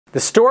The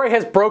story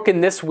has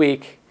broken this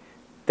week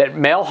that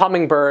male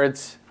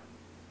hummingbirds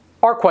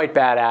are quite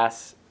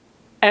badass,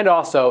 and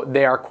also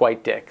they are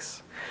quite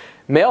dicks.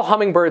 Male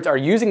hummingbirds are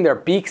using their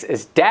beaks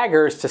as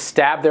daggers to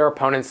stab their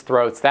opponents'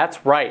 throats.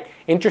 That's right.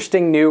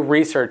 Interesting new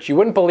research. You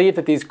wouldn't believe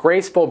that these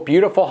graceful,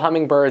 beautiful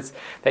hummingbirds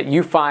that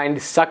you find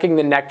sucking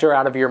the nectar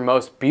out of your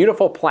most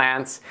beautiful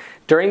plants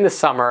during the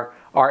summer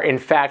are in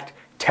fact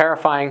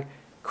terrifying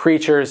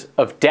creatures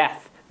of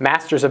death,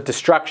 masters of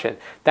destruction.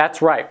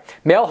 That's right.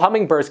 Male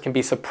hummingbirds can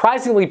be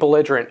surprisingly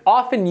belligerent,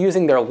 often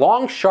using their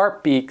long,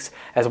 sharp beaks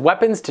as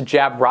weapons to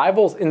jab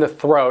rivals in the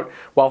throat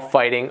while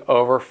fighting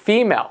over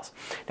females.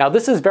 Now,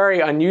 this is very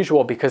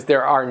unusual because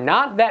there are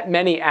not that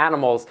many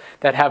animals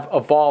that have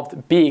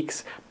evolved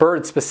beaks,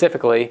 birds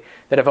specifically,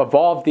 that have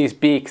evolved these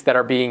beaks that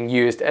are being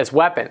used as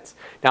weapons.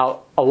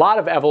 Now, a lot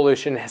of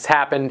evolution has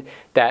happened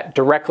that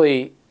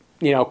directly,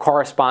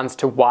 corresponds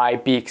to why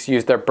beaks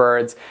use their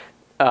birds.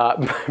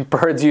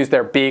 Birds use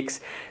their beaks,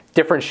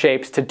 different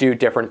shapes to do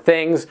different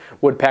things.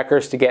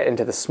 Woodpeckers to get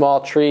into the small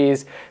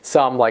trees,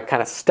 some like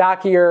kind of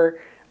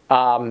stockier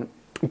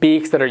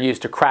beaks that are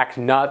used to crack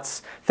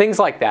nuts, things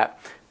like that.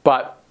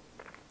 But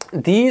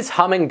these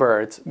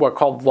hummingbirds, what are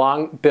called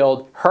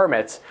long-billed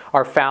hermits,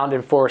 are found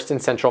in forests in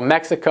central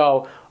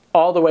Mexico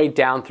all the way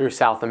down through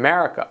South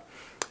America.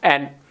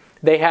 And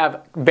they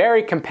have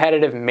very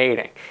competitive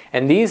mating.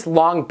 And these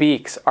long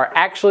beaks are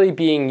actually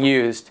being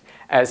used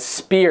as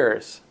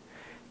spears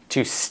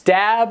to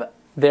stab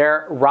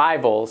their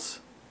rivals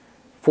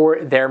for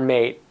their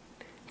mate,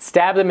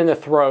 stab them in the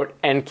throat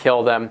and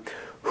kill them.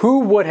 Who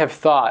would have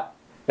thought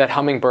that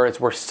hummingbirds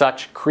were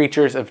such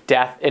creatures of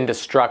death and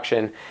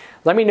destruction?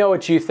 Let me know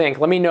what you think.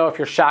 Let me know if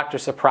you're shocked or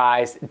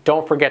surprised.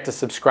 Don't forget to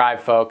subscribe,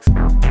 folks.